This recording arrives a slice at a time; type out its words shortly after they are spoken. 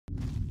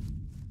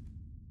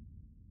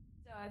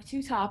I have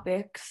two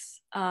topics.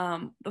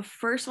 The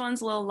first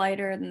one's a little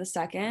lighter than the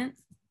second,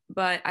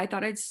 but I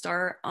thought I'd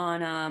start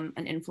on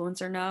an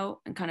influencer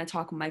note and kind of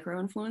talk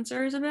micro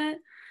influencers a bit.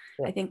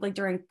 I Sure. think like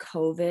during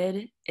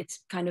COVID,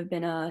 it's kind of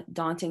been a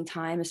daunting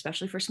time,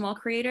 especially for small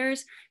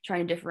creators,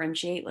 trying to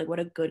differentiate like what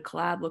a good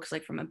collab looks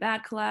like from a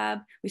bad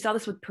collab. We saw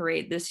this with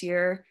Parade this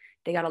year.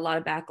 They got a lot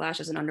of backlash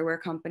as an underwear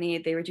company.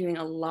 They were doing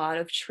a lot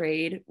of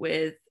trade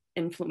with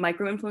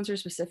micro influencers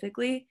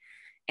specifically,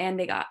 and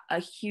they got a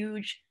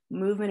huge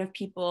movement of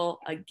people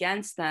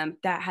against them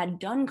that had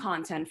done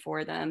content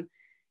for them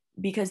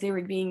because they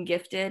were being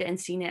gifted and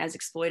seen it as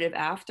exploitive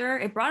after.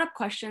 It brought up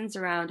questions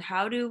around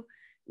how do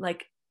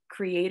like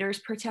creators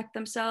protect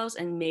themselves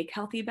and make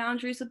healthy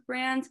boundaries with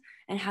brands,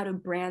 and how do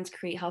brands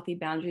create healthy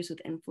boundaries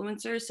with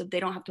influencers so they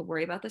don't have to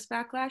worry about this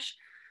backlash.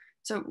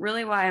 So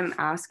really why I'm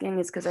asking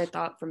is because I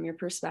thought from your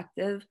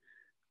perspective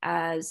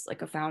as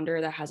like a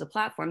founder that has a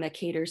platform that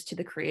caters to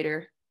the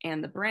creator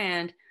and the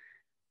brand,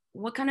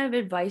 what kind of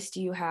advice do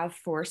you have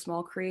for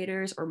small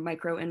creators or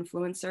micro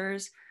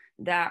influencers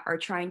that are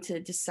trying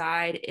to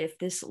decide if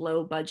this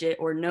low budget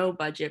or no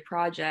budget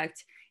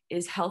project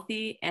is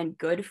healthy and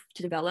good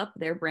to develop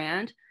their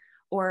brand,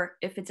 or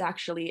if it's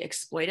actually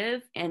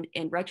exploitive and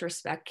in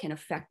retrospect can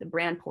affect the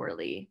brand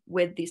poorly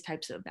with these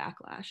types of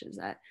backlashes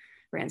that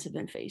brands have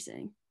been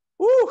facing?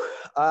 Woo!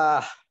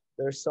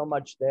 There's so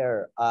much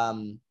there.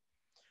 And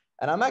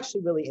I'm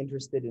actually really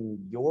interested in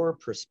your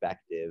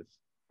perspective.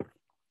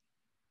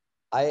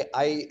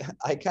 I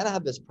kind of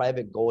have this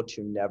private goal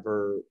to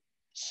never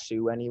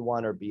sue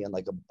anyone or be in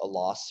like a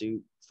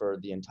lawsuit for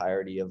the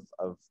entirety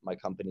of my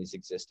company's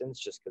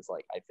existence, just because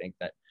like I think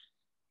that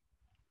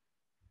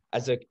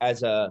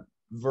as a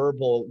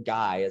verbal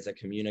guy, as a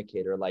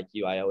communicator like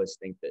you, I always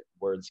think that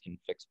words can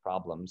fix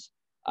problems.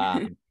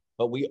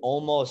 But we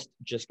almost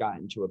just got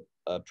into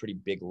a pretty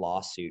big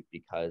lawsuit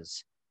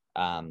because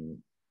um,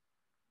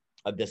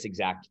 of this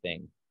exact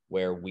thing,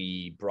 where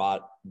we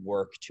brought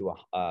work to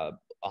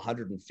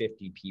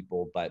 150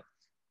 people, but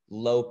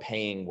low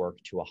paying work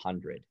to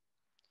 100. And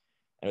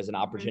it was an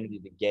opportunity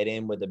to get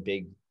in with a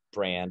big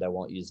brand. I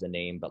won't use the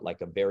name, but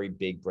like a very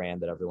big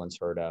brand that everyone's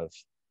heard of.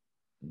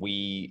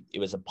 It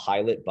was a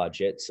pilot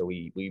budget, so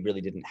we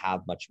really didn't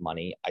have much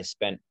money. I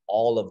spent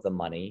all of the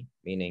money,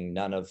 meaning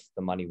none of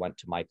the money went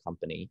to my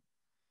company.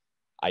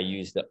 I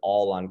used it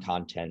all on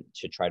content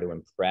to try to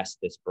impress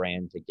this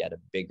brand to get a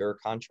bigger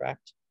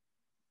contract,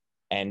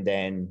 and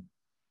then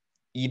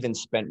even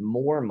spent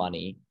more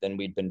money than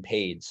we'd been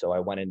paid. So I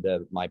went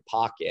into my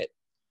pocket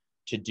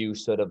to do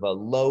sort of a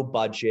low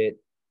budget,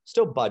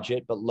 still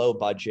budget, but low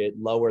budget,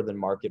 lower than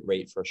market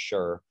rate for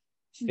sure,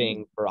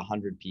 thing for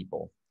 100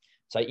 people.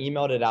 So I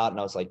emailed it out and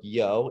I was like,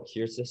 yo,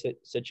 here's the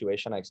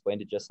situation. I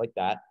explained it just like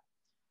that.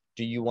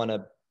 Do you want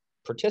to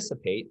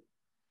participate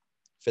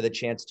for the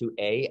chance to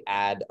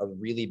add a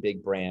really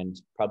big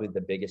brand, probably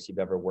the biggest you've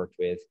ever worked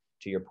with,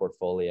 to your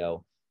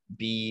portfolio?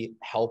 B,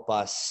 help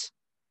us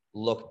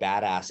look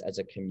badass as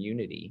a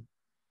community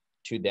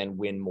to then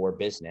win more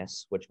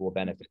business, which will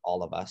benefit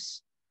all of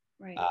us.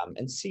 Right.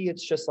 And C,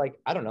 it's just like,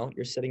 I don't know,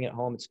 you're sitting at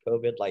home, it's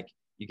COVID, like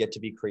you get to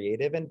be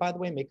creative. And by the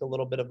way, make a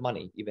little bit of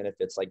money, even if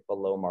it's like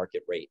below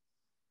market rate.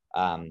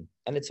 And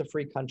it's a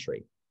free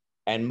country.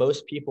 And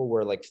most people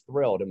were like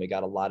thrilled and we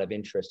got a lot of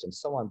interest and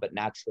so on, but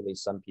naturally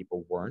some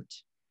people weren't.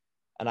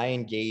 And I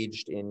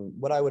engaged in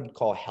what I would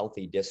call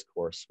healthy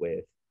discourse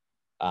with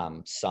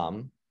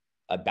some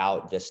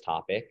about this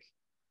topic.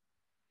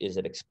 Is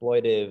it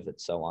exploitive,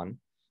 and so on.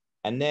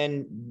 And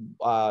then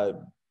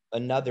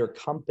another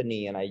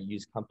company, and I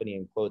use company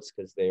in quotes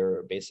because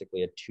they're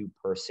basically a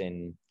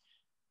two-person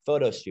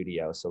photo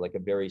studio, so like a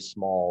very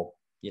small,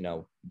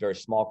 very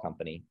small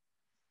company,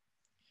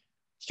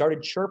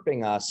 started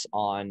chirping us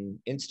on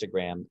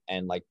Instagram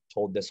and like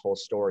told this whole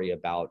story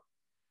about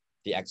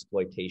the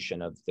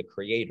exploitation of the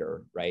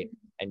creator, right?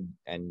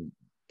 And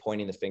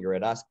pointing the finger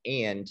at us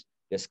and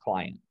this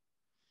client.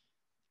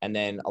 And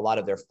then a lot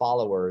of their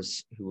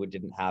followers who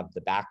didn't have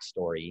the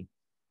backstory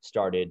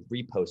started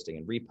reposting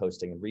and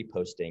reposting and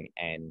reposting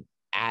and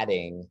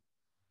adding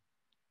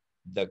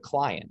the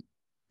client.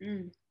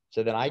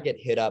 So then I get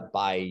hit up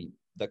by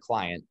the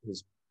client,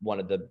 who's one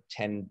of the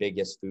 10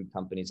 biggest food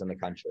companies in the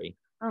country.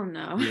 Oh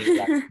no.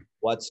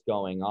 What's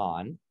going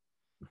on?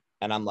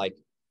 And I'm like,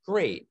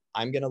 great,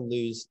 I'm going to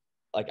lose.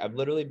 Like, I've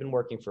literally been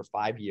working for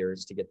 5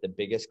 years to get the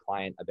biggest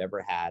client I've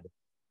ever had,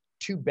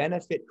 to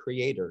benefit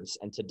creators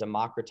and to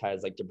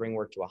democratize, like to bring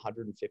work to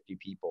 150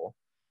 people.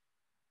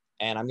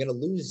 And I'm going to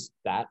lose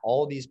that.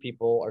 All these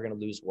people are going to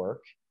lose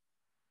work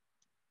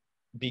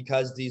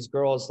because these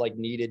girls like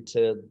needed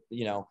to,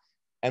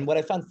 and what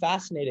I found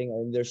fascinating,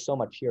 and there's so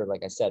much here,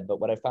 like I said, but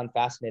what I found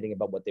fascinating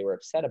about what they were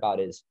upset about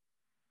is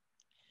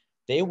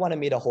they wanted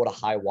me to hold a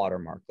high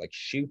watermark, like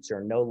shoots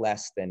are no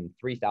less than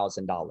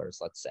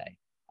 $3,000, let's say,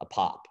 a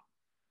pop.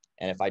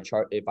 And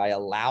if I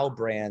allow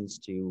brands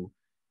to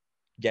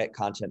get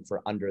content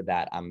for under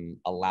that, I'm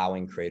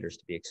allowing creators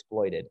to be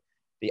exploited.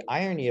 The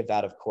irony of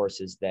that, of course,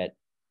 is that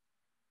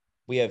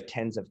we have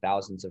tens of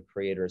thousands of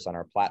creators on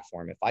our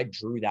platform. If I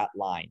drew that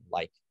line,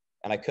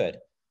 and I could,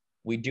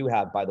 We do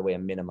have, by the way, a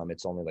minimum.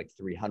 It's only like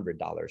 $300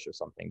 or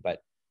something. But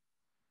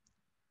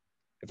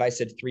if I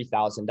said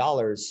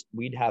 $3,000,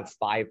 we'd have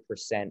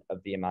 5%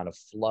 of the amount of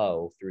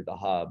flow through the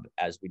hub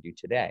as we do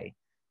today,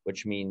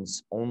 which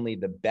means only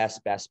the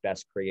best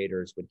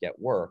creators would get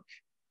work.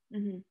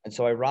 Mm-hmm. And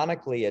so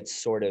ironically, it's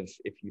sort of,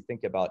 if you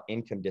think about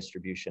income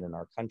distribution in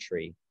our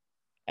country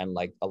and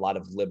like a lot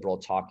of liberal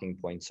talking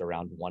points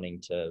around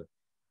wanting to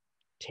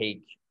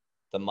take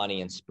the money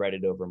and spread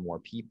it over more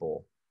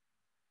people,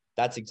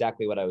 that's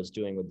exactly what I was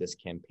doing with this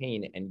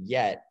campaign. And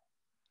yet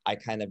I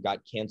kind of got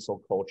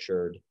cancel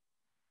cultured,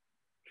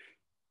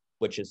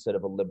 which is sort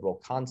of a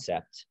liberal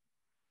concept,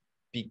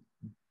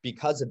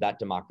 because of that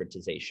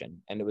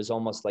democratization. And it was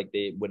almost like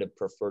they would have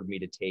preferred me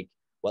to take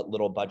what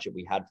little budget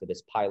we had for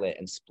this pilot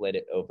and split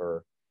it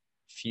over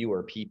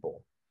fewer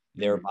people,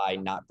 thereby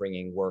not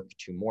bringing work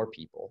to more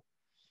people.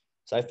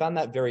 So I found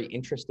that very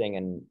interesting.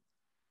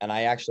 And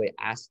I actually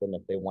asked them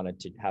if they wanted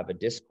to have a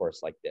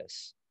discourse like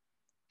this,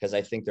 because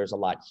I think there's a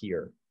lot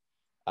here.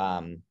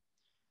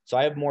 So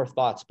I have more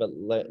thoughts, but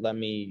let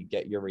me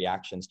get your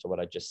reactions to what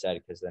I just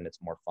said, because then it's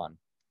more fun.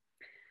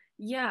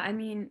 Yeah, I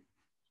mean,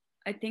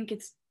 I think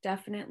it's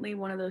definitely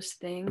one of those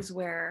things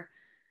where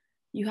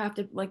you have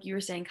to, like you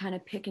were saying, kind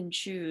of pick and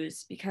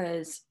choose,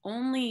 because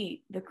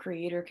only the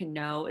creator can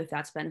know if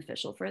that's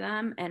beneficial for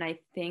them. And I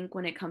think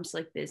when it comes to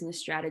like business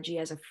strategy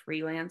as a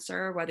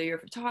freelancer, whether you're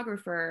a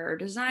photographer or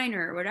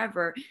designer or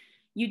whatever,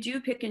 you do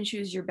pick and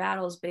choose your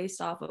battles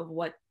based off of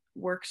what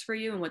works for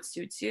you and what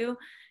suits you.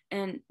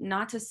 And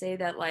not to say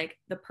that like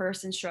the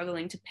person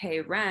struggling to pay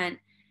rent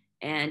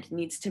and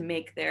needs to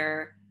make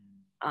their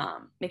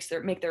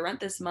rent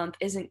this month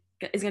is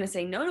going to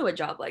say no to a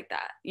job like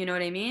that. You know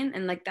what I mean?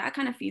 And like that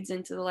kind of feeds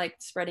into the like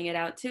spreading it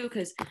out too,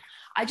 because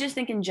I just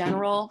think in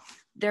general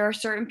there are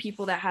certain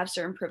people that have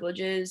certain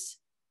privileges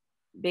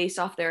based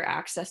off their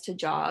access to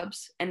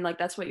jobs, and like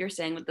that's what you're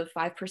saying with the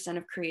 5%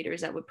 of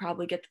creators that would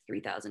probably get the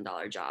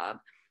 $3,000 job.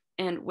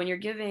 And when you're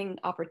giving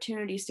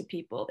opportunities to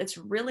people, it's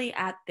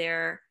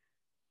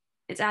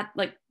at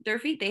like their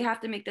feet. They have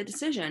to make the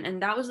decision.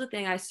 And that was the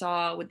thing I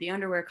saw with the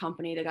underwear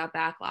company that got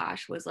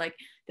backlash, was like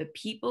the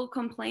people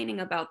complaining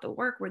about the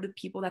work were the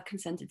people that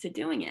consented to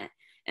doing it.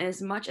 And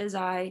as much as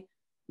I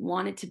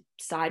wanted to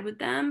side with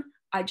them,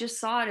 I just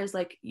saw it as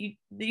like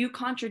you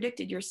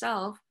contradicted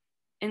yourself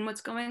in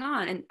what's going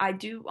on. And I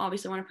do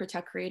obviously want to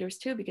protect creators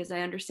too, because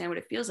I understand what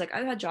it feels like.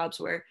 I've had jobs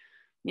where,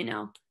 you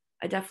know,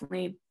 I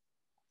definitely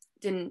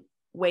didn't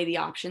weigh the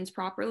options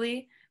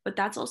properly, but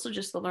that's also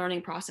just the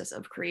learning process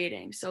of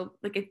creating. So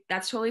like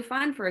that's totally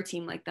fine for a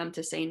team like them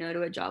to say no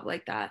to a job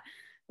like that,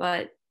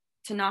 but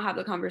to not have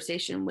the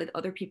conversation with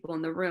other people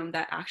in the room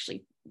that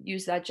actually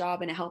use that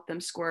job and it helped them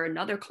score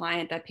another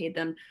client that paid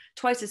them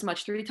twice as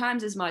much, three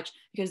times as much,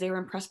 because they were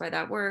impressed by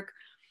that work,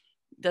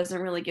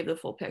 doesn't really give the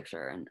full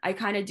picture. And I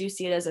kind of do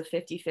see it as a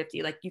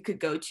 50-50. Like you could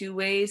go two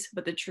ways,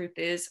 but the truth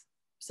is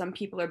some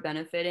people are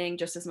benefiting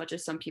just as much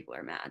as some people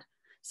are mad.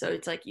 So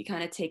it's like you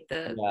kind of take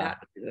the Yeah. bad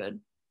with the good.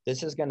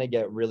 This is going to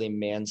get really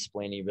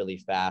mansplaining really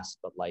fast,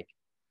 but like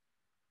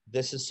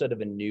this is sort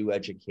of a new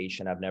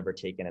education. I've never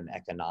taken an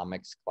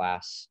economics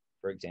class,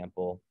 for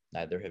example.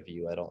 Neither have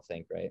you, I don't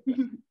think, right?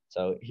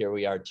 So here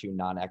we are, two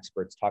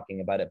non-experts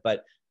talking about it.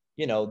 But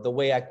you know, the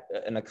way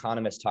an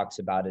economist talks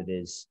about it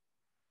is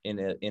in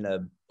a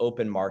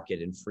open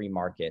market, in free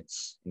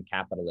markets, in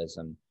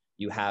capitalism,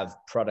 you have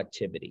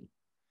productivity.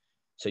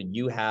 So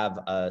you have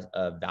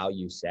a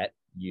value set,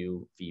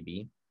 you,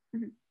 Phoebe,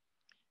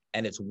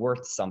 and it's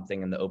worth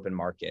something in the open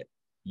market.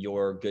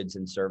 Your goods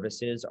and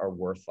services are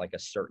worth like a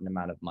certain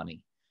amount of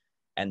money.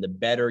 And the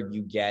better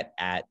you get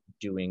at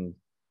doing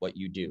what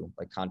you do,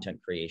 like content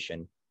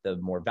creation, the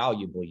more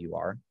valuable you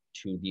are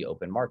to the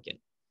open market.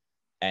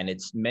 And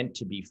it's meant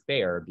to be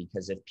fair,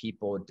 because if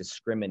people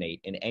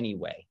discriminate in any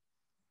way,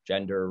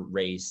 gender,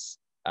 race,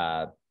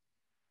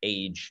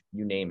 age,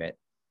 you name it,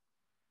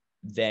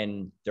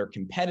 then their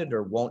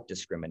competitor won't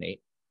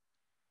discriminate.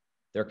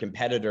 Their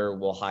competitor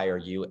will hire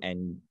you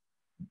and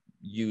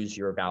use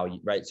your value,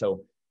 right?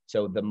 So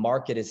the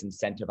market is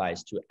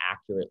incentivized to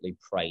accurately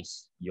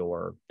price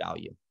your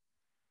value.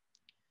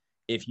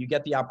 If you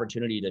get the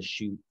opportunity to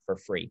shoot for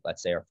free,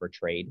 let's say, or for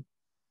trade,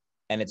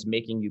 and it's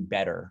making you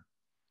better,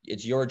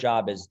 it's your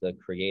job as the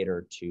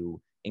creator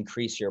to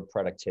increase your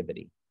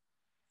productivity.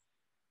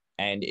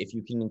 And if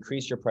you can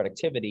increase your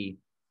productivity,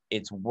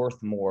 it's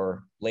worth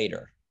more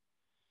later.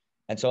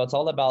 And so it's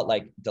all about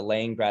like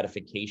delaying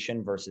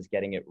gratification versus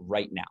getting it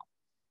right now.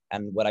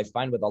 And what I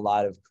find with a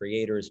lot of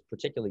creators,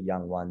 particularly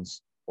young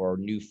ones or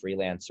new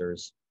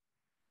freelancers,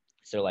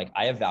 so like,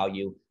 I have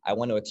value, I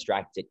want to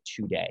extract it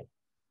today,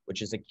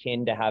 which is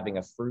akin to having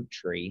a fruit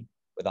tree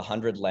with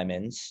 100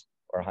 lemons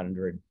or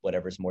 100,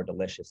 whatever's more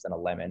delicious than a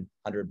lemon,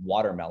 100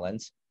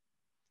 watermelons,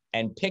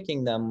 and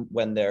picking them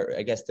when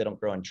I guess they don't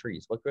grow on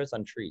trees. What grows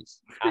on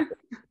trees? Apples.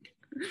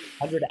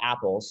 100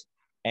 apples,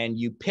 and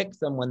you pick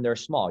them when they're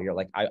small. You're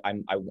like,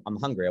 I'm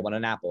hungry, I want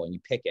an apple, and you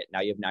pick it.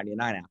 Now you have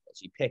 99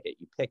 apples. You pick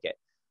it.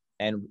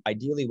 And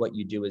ideally what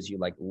you do is you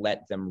like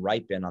let them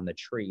ripen on the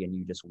tree, and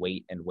you just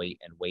wait and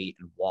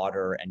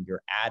water, and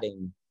you're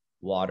adding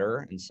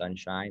water and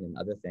sunshine and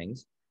other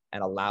things,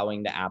 and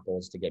allowing the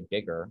apples to get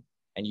bigger.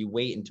 And you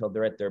wait until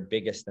they're at their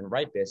biggest and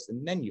ripest,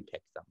 and then you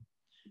pick them.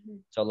 Mm-hmm.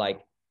 So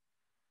like,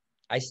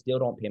 I still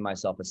don't pay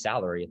myself a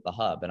salary at the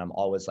hub. And I'm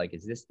always like,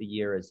 is this the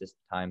year? Is this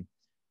the time?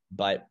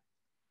 But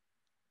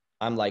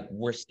I'm like,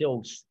 we're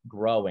still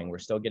growing. We're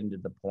still getting to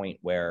the point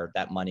where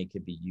that money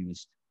could be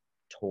used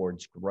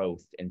towards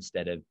growth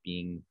instead of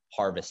being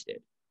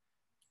harvested.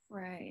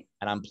 Right.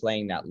 And I'm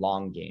playing that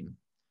long game.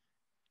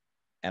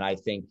 And I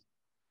think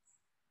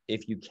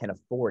if you can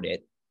afford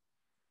it,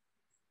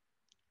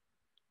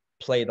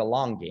 play the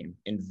long game,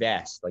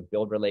 invest, like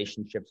build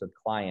relationships with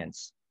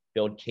clients,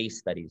 build case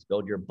studies,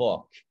 build your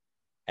book.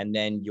 And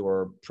then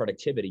your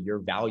productivity, your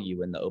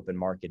value in the open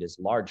market is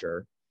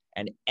larger.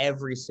 And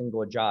every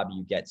single job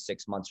you get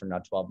 6 months from now,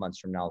 12 months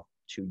from now,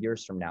 2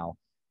 years from now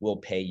will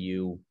pay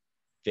you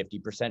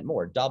 50%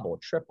 more, double,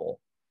 triple.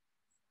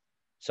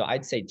 So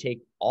I'd say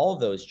take all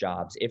those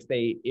jobs if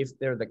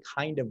they're the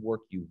kind of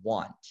work you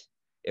want,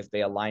 if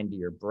they align to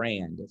your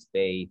brand, if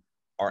they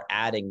are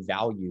adding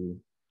value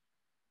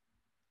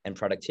and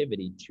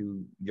productivity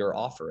to your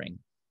offering,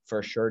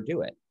 for sure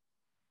do it.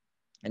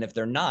 And if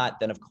they're not,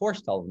 then of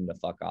course tell them to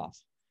fuck off.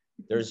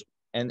 There's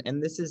and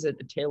this is a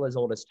tale as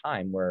old as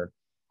time where,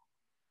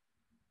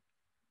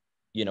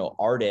 you know,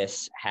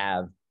 artists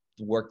have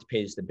the work that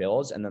pays the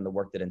bills and then the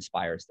work that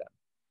inspires them.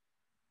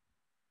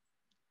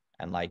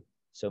 And like,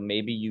 so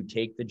maybe you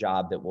take the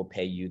job that will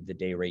pay you the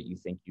day rate you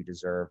think you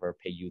deserve or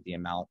pay you the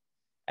amount.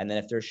 And then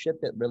if there's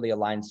shit that really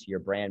aligns to your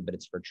brand, but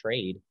it's for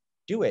trade,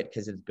 do it,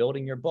 because it's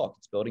building your book.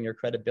 It's building your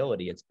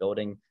credibility. It's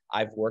building,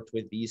 I've worked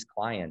with these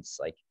clients,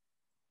 like,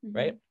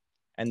 right?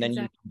 And then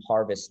you can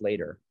harvest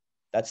later.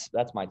 That's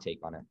my take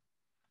on it.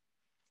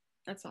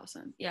 That's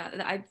awesome.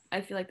 Yeah,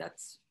 I feel like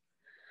that's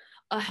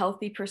a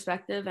healthy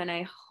perspective, and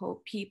I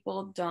hope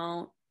people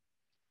don't,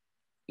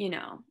 you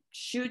know,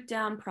 shoot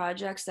down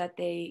projects that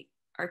they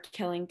are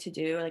killing to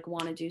do, like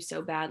want to do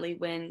so badly,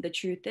 when the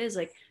truth is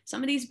like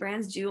some of these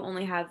brands do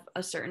only have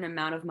a certain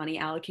amount of money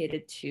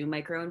allocated to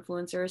micro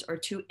influencers or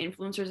to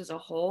influencers as a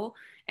whole,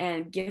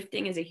 and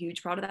gifting is a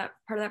huge part of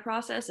that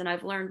process. And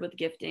I've learned with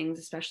giftings,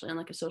 especially on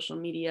like a social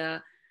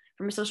media,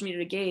 from a social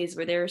media gaze,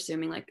 where they're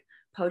assuming like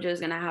Pojo is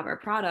going to have our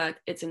product,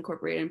 it's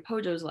incorporated in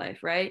Pojo's life,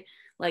 right?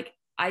 Like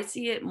I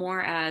see it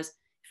more as,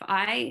 if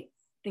I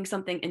think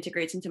something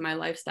integrates into my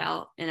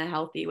lifestyle in a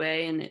healthy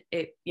way, and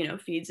it you know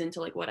feeds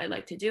into like what I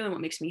like to do and what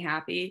makes me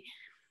happy,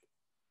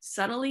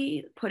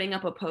 subtly putting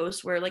up a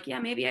post where like, yeah,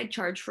 maybe I'd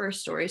charge for a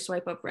story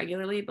swipe up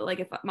regularly, but like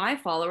if my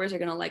followers are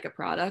going to like a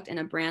product and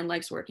a brand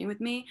likes working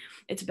with me,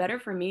 it's better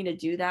for me to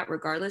do that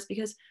regardless,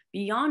 because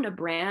beyond a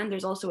brand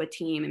there's also a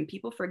team. And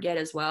people forget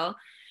as well,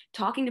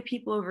 talking to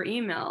people over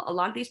email, a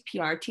lot of these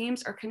PR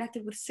teams are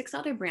connected with 6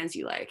 other brands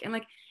you like. And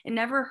like, it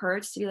never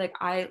hurts to be like,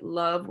 I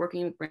love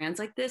working with brands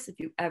like this. If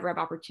you ever have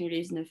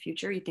opportunities in the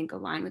future you think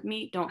align with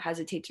me, don't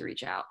hesitate to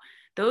reach out.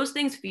 Those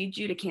things feed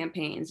you to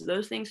campaigns.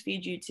 Those things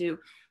feed you to,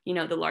 you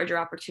know, the larger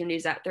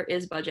opportunities that there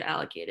is budget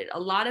allocated. A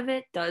lot of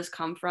it does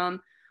come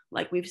from,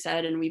 like we've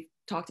said and we've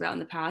talked about in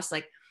the past,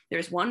 like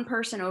there's one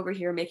person over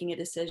here making a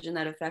decision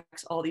that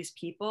affects all these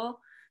people.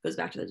 It goes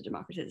back to the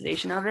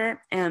democratization of it.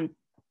 And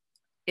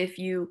if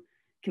you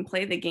can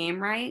play the game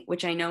right,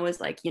 which I know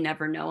is like, you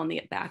never know on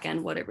the back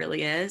end what it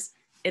really is,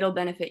 it'll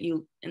benefit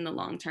you in the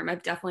long term.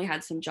 I've definitely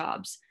had some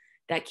jobs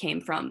that came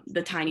from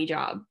the tiny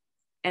job,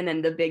 and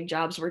then the big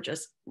jobs were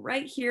just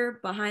right here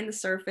behind the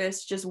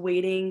surface, just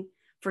waiting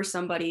for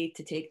somebody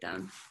to take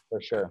them. For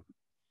sure.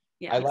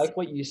 Yeah. I like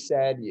what you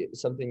said.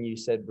 Something you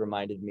said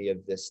reminded me of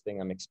this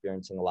thing I'm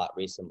experiencing a lot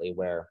recently,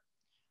 where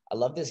I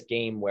love this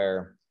game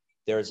where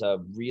there's a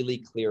really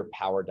clear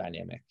power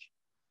dynamic.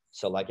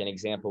 So like an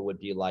example would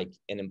be like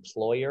an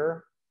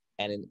employer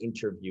and an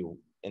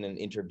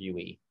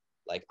interviewee.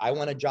 Like, I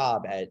want a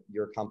job at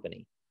your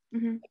company.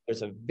 Mm-hmm.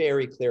 There's a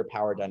very clear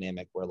power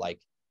dynamic where like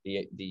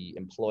the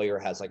employer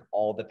has like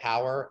all the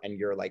power and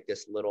you're like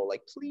this little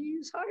like,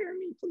 please hire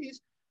me, please.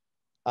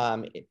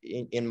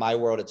 In my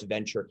world, it's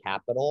venture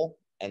capital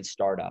and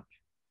startup.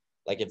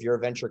 Like if you're a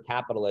venture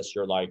capitalist,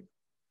 you're like,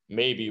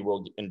 maybe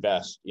we'll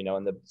invest, you know,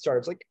 and the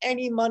startup's like,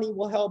 any money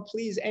will help,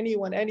 please,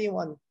 anyone.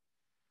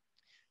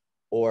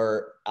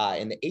 Or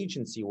in the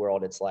agency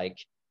world, it's like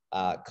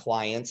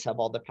clients have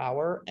all the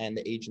power and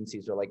the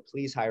agencies are like,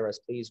 please hire us,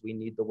 please, we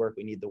need the work,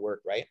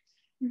 right?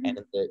 Mm-hmm. And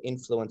in the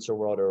influencer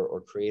world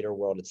or creator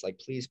world, it's like,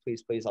 please,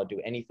 I'll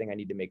do anything, I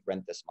need to make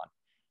rent this month.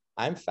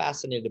 I'm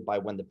fascinated by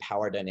when the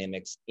power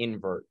dynamics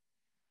invert.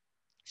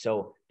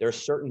 So there are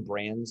certain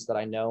brands that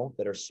I know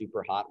that are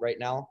super hot right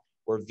now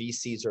where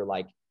VCs are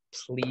like,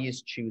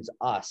 please choose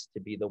us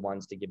to be the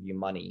ones to give you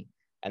money.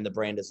 And the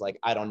brand is like,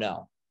 I don't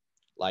know.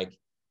 Like,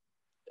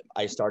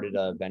 I started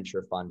a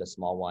venture fund, a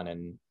small one,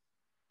 and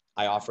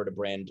I offered a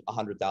brand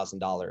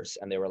 $100,000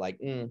 and they were like,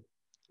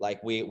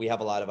 like we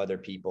have a lot of other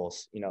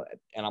people's, you know,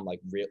 and I'm like,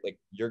 like,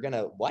 you're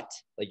gonna, what?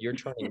 Like, you're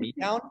turning me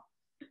down?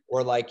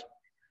 Or like,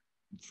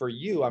 for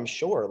you, I'm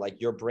sure like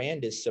your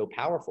brand is so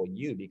powerful,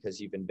 because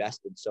you've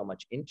invested so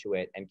much into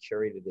it and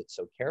curated it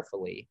so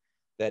carefully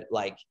that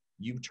like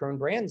you turn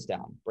brands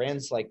down.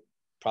 Brands like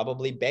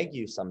probably beg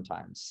you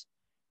sometimes.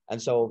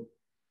 And so,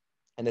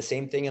 and the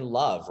same thing in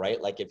love,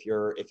 right? Like if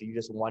you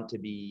just want to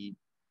be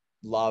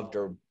loved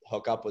or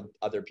hook up with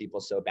other people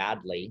so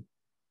badly,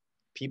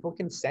 people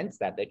can sense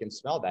that, they can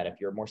smell that.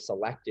 If you're more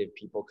selective,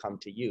 people come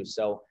to you.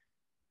 So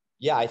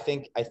yeah, I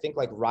think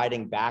like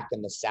riding back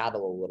in the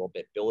saddle a little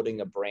bit,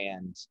 building a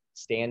brand,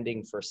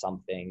 standing for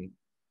something.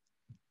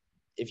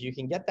 If you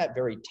can get that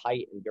very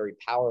tight and very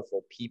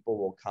powerful, people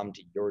will come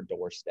to your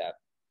doorstep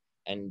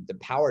and the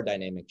power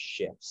dynamic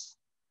shifts.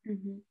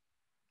 Mm-hmm.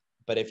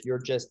 But if you're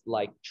just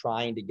like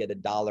trying to get a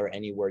dollar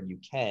anywhere you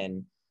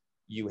can,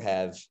 you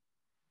have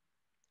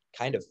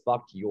kind of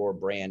fucked your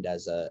brand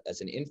as an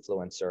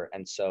influencer.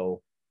 And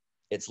so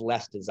it's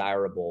less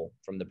desirable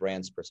from the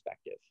brand's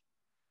perspective.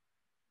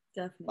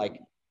 Definitely. Like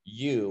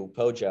you,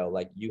 Pojo,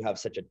 like you have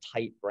such a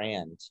tight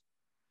brand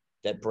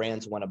that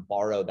brands want to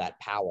borrow that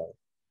power.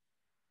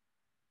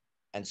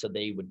 And so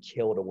they would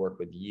kill to work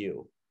with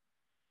you.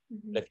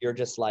 Mm-hmm. But if you're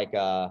just like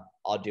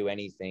I'll do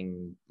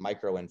anything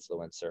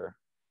micro-influencer,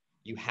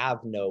 you have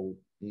no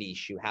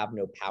niche, you have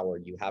no power,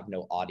 you have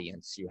no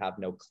audience, you have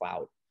no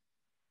clout.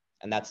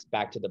 And that's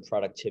back to the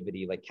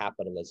productivity, like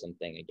capitalism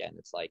thing again.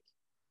 It's like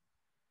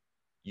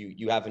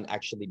you haven't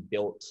actually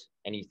built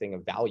anything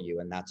of value,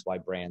 and that's why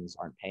brands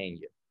aren't paying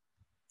you.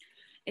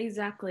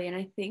 Exactly. And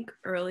I think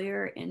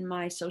earlier in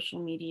my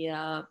social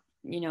media,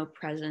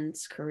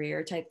 presence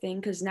career type thing,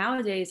 because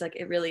nowadays, like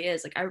it really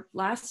is like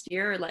last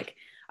year, like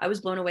I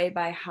was blown away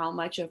by how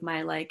much of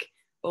my like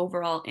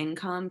overall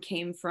income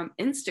came from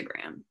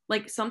Instagram,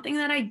 like something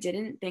that I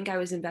didn't think I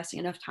was investing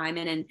enough time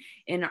in. And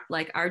in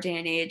like our day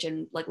and age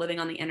and like living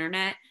on the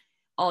internet,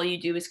 all you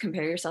do is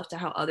compare yourself to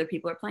how other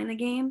people are playing the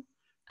game.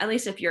 At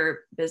least if you're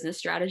business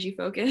strategy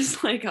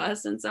focused like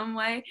us in some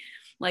way.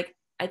 Like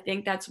I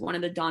think that's one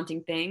of the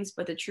daunting things.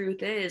 But the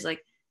truth is,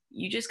 like,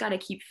 you just got to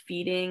keep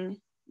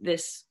feeding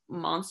this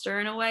monster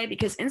in a way,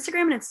 because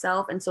Instagram in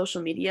itself and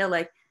social media,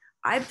 like,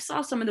 I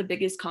saw some of the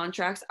biggest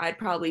contracts I'd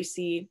probably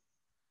see.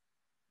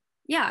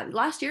 Yeah,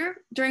 last year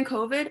during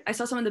COVID, I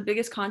saw some of the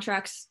biggest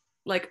contracts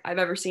like I've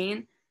ever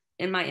seen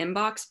in my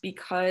inbox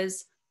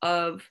because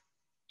of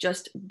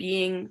just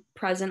being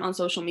present on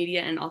social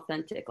media and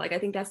authentic. Like, I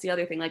think that's the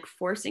other thing, like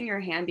forcing your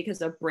hand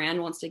because a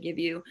brand wants to give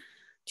you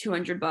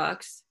 $200,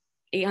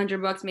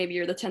 $800, maybe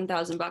you're the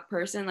 $10,000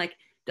 person, like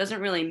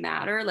doesn't really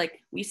matter.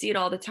 Like we see it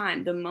all the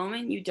time. The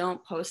moment you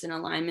don't post in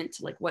alignment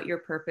to like what your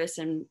purpose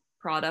and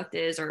product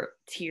is, or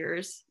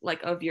tiers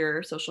like of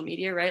your social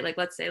media, right? Like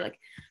let's say like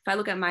if I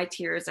look at my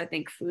tiers, I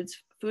think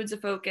food's a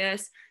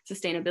focus,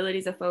 sustainability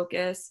is a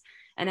focus,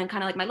 and then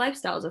kind of like my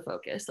lifestyle is a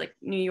focus, like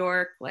New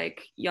York,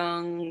 like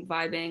young,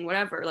 vibing,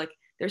 whatever. Like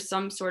there's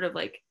some sort of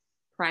like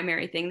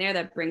primary thing there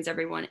that brings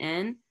everyone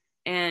in.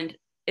 And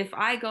if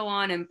I go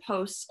on and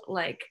post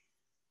like,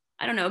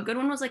 I don't know, a good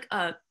one was like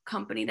a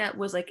company that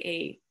was like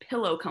a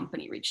pillow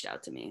company reached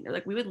out to me. They're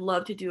like, we would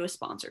love to do a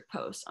sponsored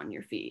post on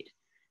your feed.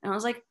 And I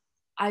was like,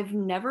 I've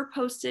never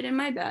posted in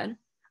my bed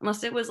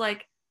unless it was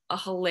like a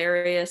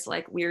hilarious,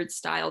 like weird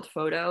styled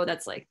photo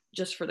that's like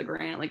just for the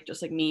gram, like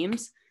just like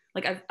memes.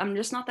 Like I'm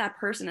just not that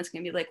person that's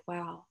gonna be like,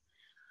 wow,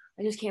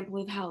 I just can't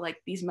believe how like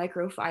these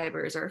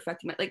microfibers are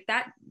affecting my, like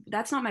that.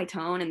 That's not my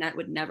tone, and that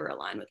would never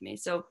align with me.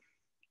 So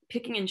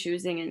picking and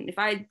choosing, and if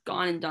I had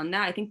gone and done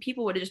that, I think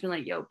people would have just been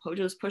like, yo,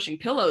 Pojo's pushing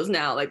pillows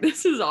now, like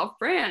this is off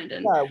brand.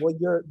 And Yeah,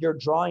 well, you're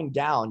drawing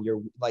down.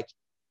 You're like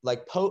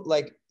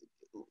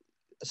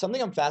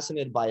something I'm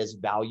fascinated by is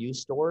value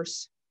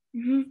stores.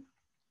 mm-hmm.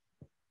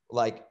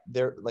 Like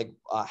they're like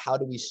how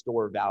do we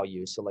store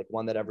value? So like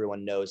one that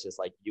everyone knows is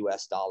like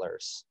US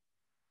dollars.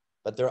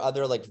 But there are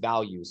other like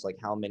values, like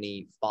how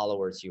many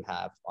followers you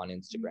have on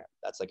Instagram.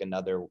 That's like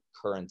another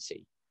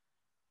currency.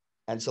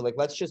 And so like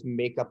let's just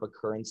make up a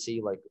currency,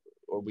 like,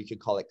 or we could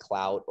call it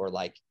clout, or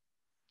like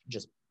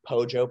just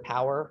Pojo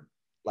power.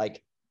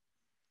 Like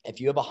if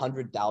you have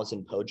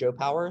 100,000 Pojo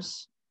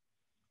powers,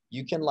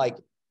 you can like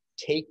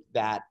take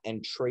that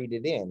and trade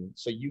it in.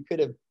 So you could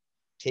have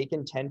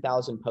taken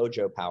 10,000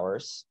 Pojo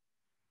powers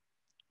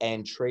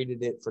and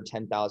traded it for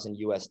 10,000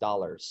 US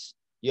dollars.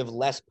 You have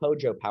less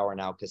Pojo power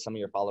now because some of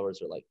your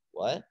followers are like,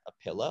 what? A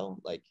pillow?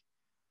 Like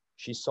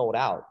she's sold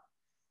out,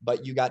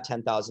 but you got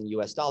 10,000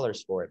 US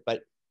dollars for it.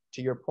 But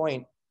to your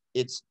point,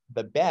 it's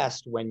the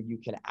best when you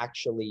can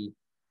actually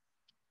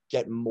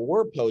get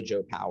more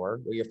Pojo power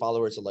where your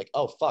followers are like,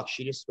 oh, fuck,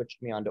 she just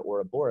switched me on to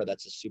Ora Bora.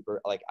 That's a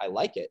super, like, I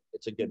like it.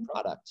 It's a good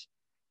product.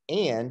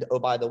 And, oh,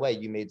 by the way,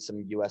 you made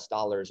some US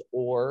dollars.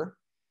 Or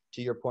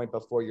to your point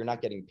before, you're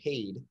not getting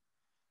paid,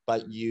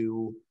 but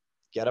you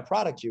get a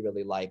product you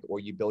really like, or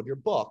you build your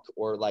book,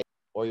 or like,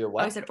 or your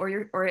what? I said,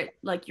 or it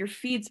like your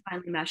feed's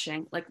finally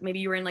meshing. Like maybe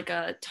you were in like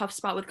a tough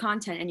spot with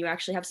content and you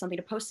actually have something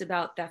to post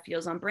about that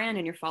feels on brand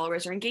and your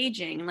followers are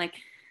engaging. And like,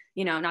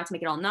 not to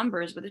make it all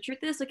numbers, but the truth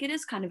is like it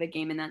is kind of a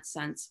game in that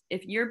sense.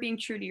 If you're being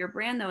true to your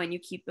brand though, and you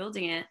keep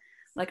building it,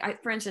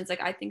 like for instance,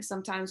 like I think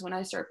sometimes when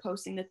I start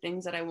posting the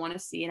things that I want to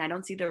see and I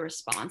don't see the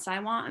response I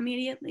want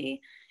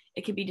immediately,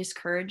 it can be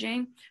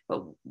discouraging.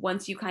 But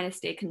once you kind of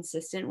stay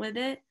consistent with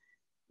it,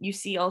 you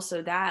see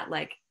also that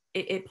like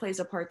it plays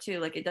a part too.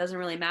 Like, it doesn't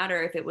really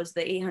matter if it was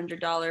the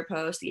 $800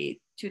 post, the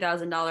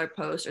 $2,000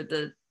 post, or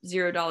the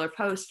 $0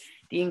 post,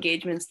 the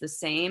engagement's the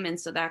same. And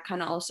so that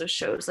kind of also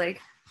shows like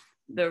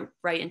the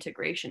right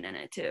integration in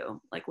it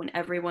too, like when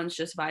everyone's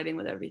just vibing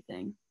with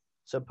everything.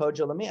 So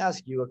Pojo, let me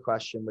ask you a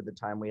question with the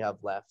time we have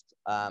left.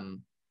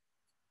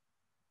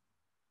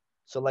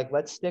 So like,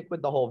 let's stick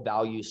with the whole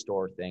value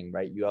store thing,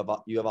 right? You have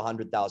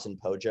 100,000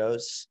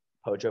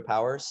 Pojo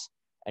powers,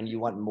 and you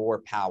want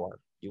more power.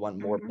 You want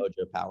more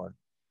Pojo power.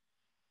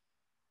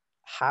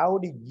 How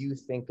do you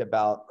think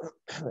about,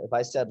 if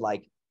I said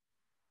like,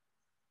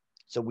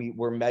 so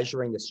we're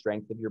measuring the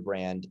strength of your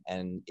brand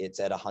and it's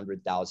at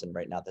 100,000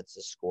 right now, that's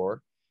the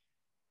score.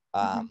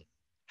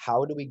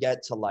 How do we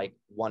get to like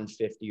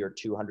 150 or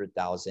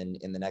 200,000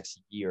 in the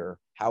next year?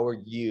 How are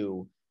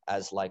you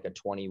as like a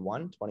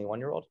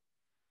 21-year-old?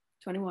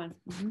 21.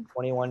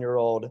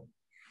 21-year-old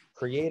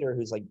creator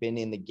who's like been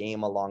in the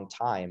game a long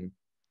time,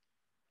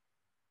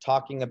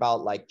 talking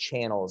about like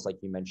channels, like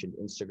you mentioned,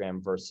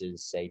 Instagram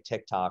versus say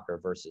TikTok or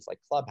versus like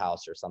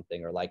Clubhouse or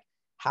something, or like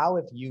how,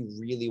 if you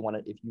really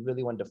wanted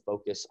to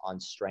focus on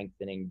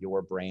strengthening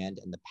your brand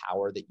and the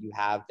power that you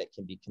have that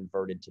can be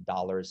converted to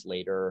dollars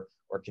later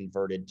or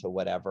converted to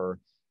whatever,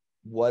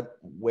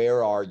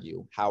 where are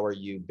you? How are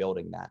you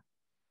building that?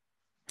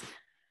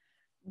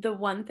 The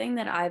one thing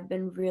that I've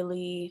been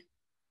really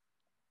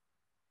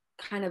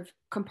kind of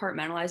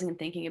compartmentalizing and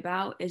thinking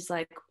about is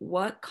like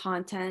what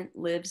content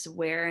lives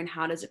where and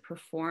how does it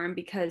perform,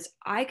 because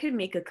I could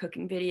make a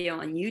cooking video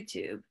on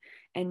YouTube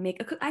and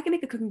I can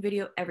make a cooking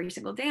video every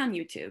single day on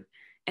YouTube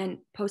and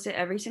post it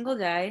every single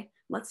day.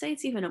 Let's say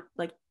it's even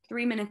like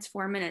 3 minutes,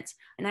 4 minutes,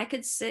 and I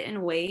could sit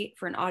and wait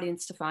for an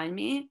audience to find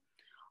me.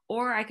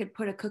 Or I could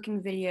put a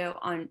cooking video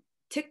on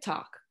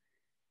TikTok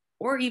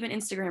or even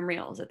Instagram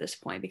Reels at this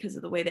point because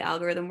of the way the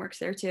algorithm works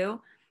there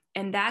too.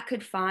 And that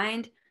could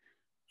find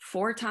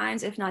 4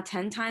 times, if not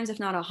 10 times,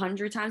 if not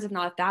 100 times, if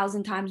not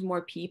 1,000 times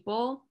more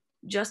people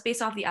just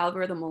based off the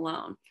algorithm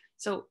alone.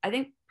 So I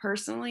think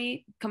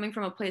personally, coming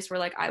from a place where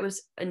like I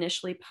was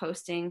initially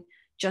posting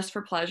just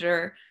for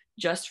pleasure,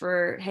 just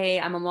for, hey,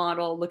 I'm a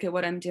model, look at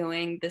what I'm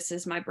doing, this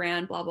is my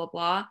brand, blah, blah,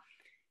 blah.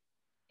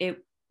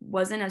 It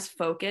wasn't as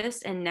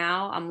focused. And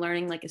now I'm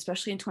learning, like,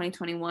 especially in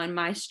 2021,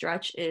 my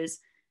stretch is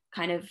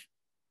kind of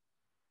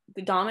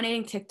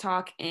dominating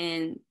TikTok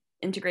and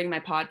integrating my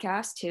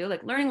podcast too,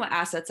 like learning what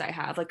assets I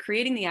have, like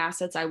creating the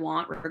assets I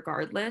want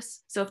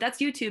regardless. So if that's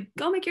YouTube,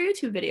 go make your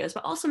YouTube videos,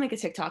 but also make a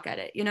TikTok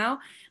edit, you know,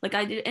 like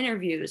I did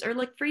interviews, or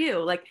like for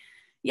you, like,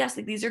 yes,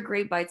 like these are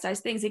great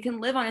bite-sized things. They can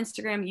live on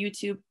Instagram,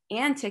 YouTube,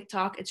 and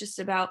TikTok. It's just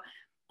about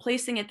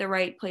placing it the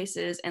right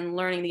places and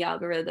learning the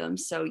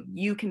algorithms so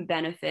you can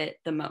benefit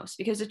the most.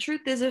 Because the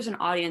truth is there's an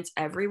audience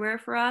everywhere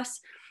for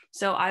us.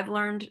 So I've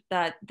learned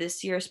that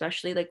this year,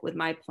 especially like with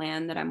my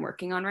plan that I'm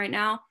working on right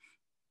now,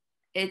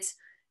 it's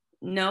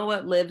know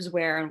what lives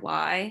where and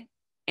why,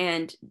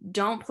 and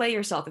don't play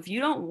yourself. If you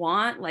don't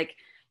want like,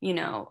 you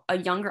know, a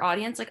younger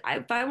audience, like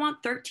if I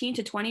want 13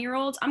 to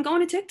 20-year-olds, I'm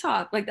going to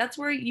TikTok. Like that's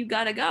where you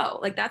got to go.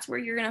 Like that's where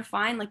you're going to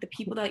find like the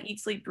people that eat,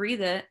 sleep,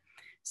 breathe it.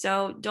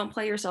 So don't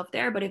play yourself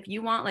there. But if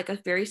you want like a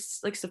very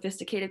like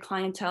sophisticated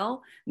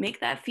clientele,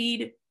 make that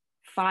feed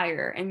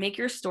fire and make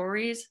your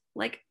stories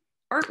like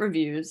art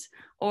reviews,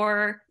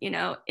 or, you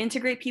know,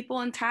 integrate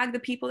people and tag the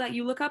people that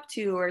you look up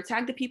to, or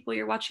tag the people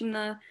you're watching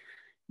the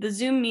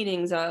Zoom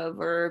meetings of,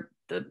 or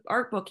the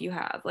art book you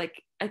have.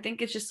 Like, I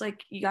think it's just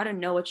like, you got to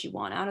know what you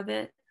want out of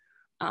it.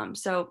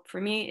 So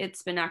for me,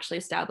 it's been actually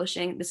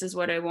establishing, this is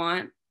what I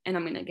want and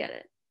I'm going to get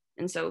it.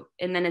 And so,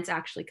 and then it's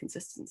actually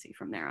consistency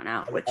from there on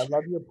out, which I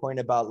love your point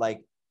about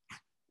like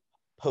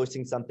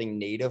posting something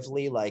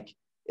natively, like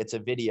it's a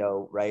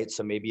video, right?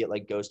 So maybe it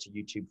like goes to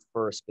YouTube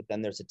first, but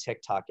then there's a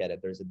TikTok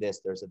edit, there's a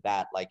this, there's a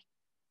that. Like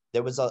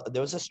there was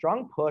a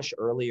strong push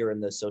earlier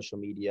in the social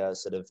media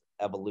sort of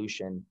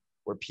evolution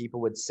where people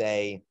would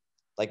say,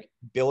 like,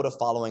 build a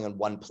following in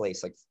one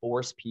place, like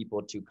force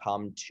people to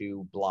come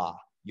to blah,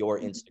 your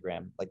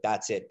Instagram. Like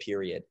that's it,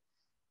 period.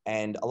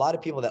 And a lot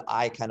of people that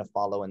I kind of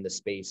follow in the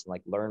space and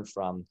like learn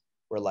from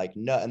were like,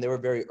 no, and they were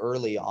very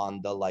early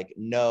on the like,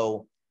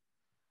 no,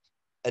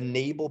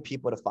 enable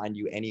people to find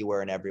you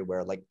anywhere and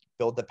everywhere, like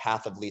build the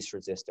path of least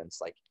resistance.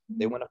 Like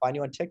they want to find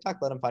you on TikTok,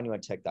 let them find you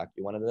on TikTok.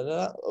 You want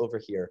to over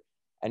here.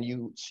 And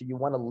so you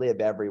want to live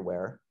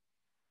everywhere.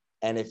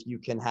 And if you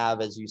can have,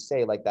 as you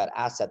say, like that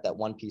asset, that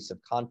one piece of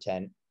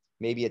content,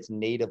 maybe it's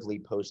natively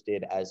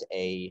posted as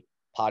a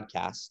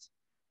podcast,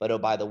 but oh,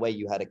 by the way,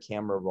 you had a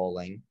camera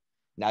rolling.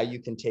 Now you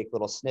can take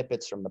little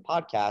snippets from the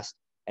podcast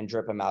and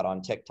drip them out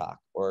on TikTok,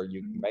 or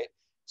right?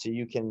 So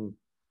you can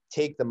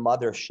take the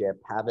mothership,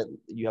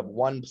 you have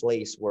one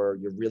place where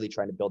you're really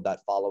trying to build that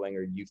following,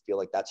 or you feel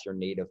like that's your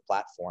native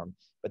platform,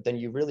 but then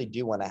you really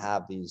do want to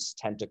have these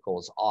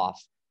tentacles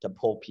off to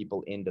pull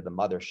people into the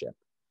mothership.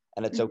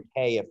 And it's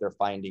okay if they're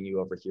finding you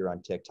over here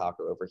on TikTok,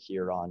 or over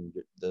here on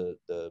the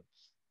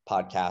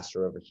podcast,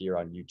 or over here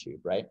on YouTube,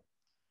 right?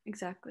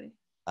 Exactly.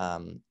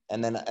 And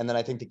then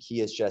I think the key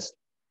is just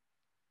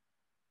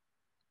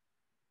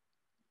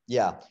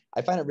Yeah,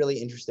 I find it really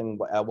interesting.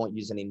 I won't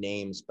use any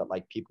names, but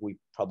like people we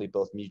probably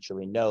both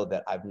mutually know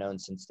that I've known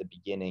since the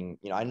beginning.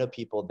 I know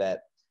people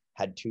that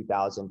had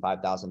 2,000,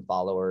 5,000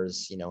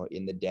 followers,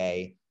 in the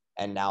day,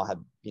 and now have,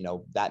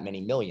 that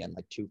many million,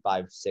 like 2,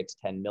 5, 6,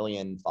 10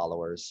 million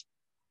followers.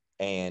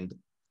 And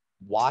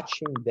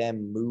watching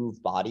them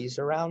move bodies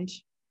around,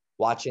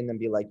 watching them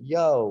be like,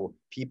 yo,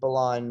 people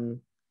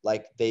on,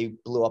 like, they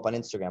blew up on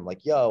Instagram,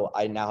 like, yo,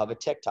 I now have a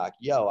TikTok,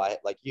 yo, I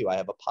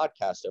have a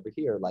podcast over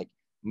here, like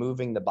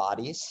moving the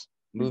bodies,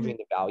 Mm-hmm. moving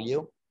the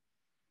value,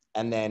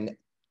 and then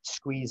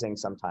squeezing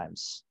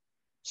sometimes.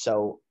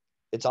 So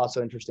it's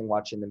also interesting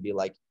watching them be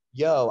like,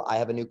 yo, I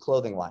have a new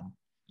clothing line,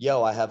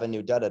 yo, I have a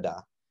new da da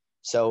da.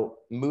 So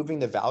moving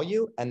the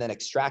value and then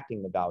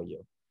extracting the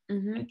value,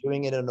 Mm-hmm. and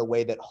doing it in a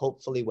way that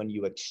hopefully when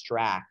you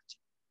extract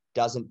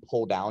doesn't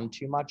pull down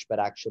too much, but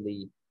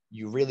actually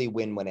you really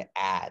win when it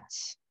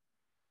adds.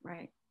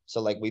 Right.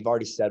 So like we've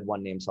already said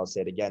one name, so I'll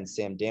say it again.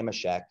 Sam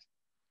Damashek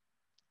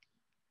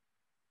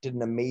did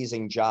an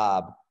amazing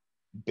job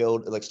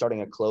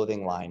starting a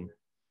clothing line,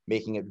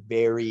 making it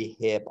very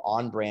hip,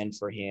 on brand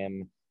for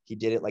him. He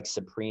did it like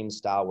Supreme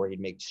style, where he'd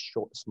make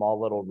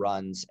small little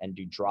runs and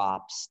do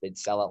drops. They'd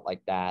sell it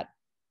like that.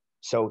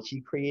 So he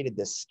created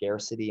this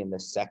scarcity and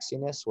this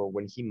sexiness where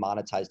when he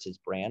monetized his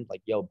brand,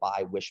 like, yo,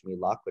 buy Wish Me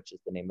Luck, which is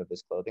the name of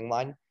his clothing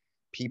line,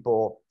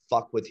 people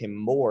fuck with him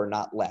more,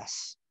 not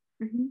less.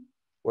 Mm-hmm.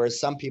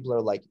 Whereas some people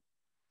are like,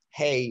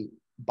 hey,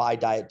 buy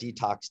Diet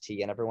Detox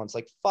tea. And everyone's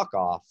like, fuck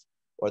off.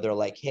 Or they're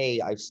like,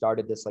 hey, I've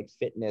started this like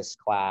fitness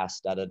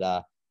class, da da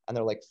da. And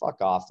they're like, fuck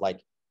off.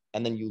 Like,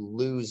 and then you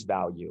lose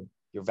value.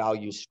 Your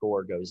value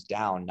score goes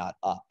down, not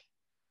up.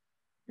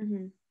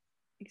 Mm-hmm.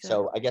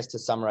 So Exactly. I guess to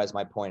summarize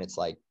my point, it's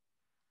like,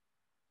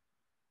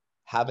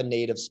 have a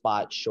native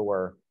spot,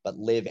 sure, but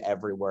live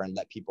everywhere and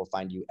let people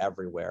find you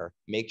everywhere.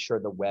 Make sure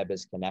the web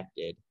is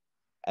connected.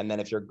 And then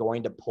if you're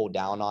going to pull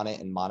down on it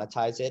and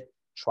monetize it,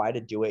 try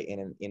to do it in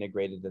an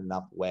integrated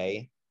enough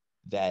way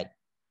that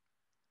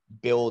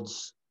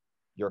builds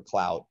your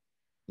clout,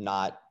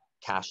 not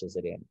cashes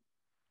it in.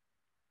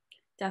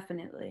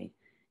 Definitely.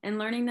 And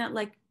learning that,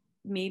 like,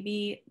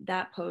 maybe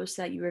that post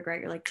that you regret,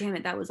 you're like, damn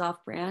it, that was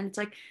off brand. It's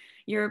like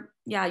your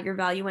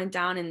value went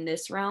down in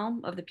this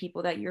realm of the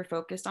people that you're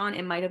focused on.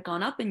 It might have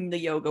gone up in the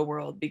yoga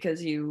world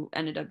because you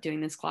ended up doing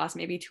this class.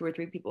 Maybe two or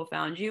three people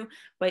found you,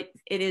 but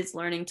it is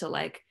learning to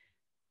like,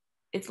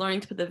 it's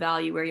learning to put the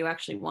value where you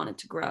actually want it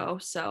to grow.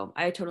 So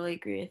I totally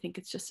agree. I think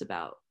it's just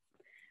about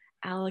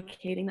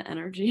allocating the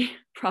energy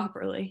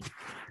properly.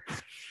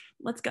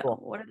 Let's go. Cool.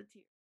 What are the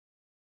two?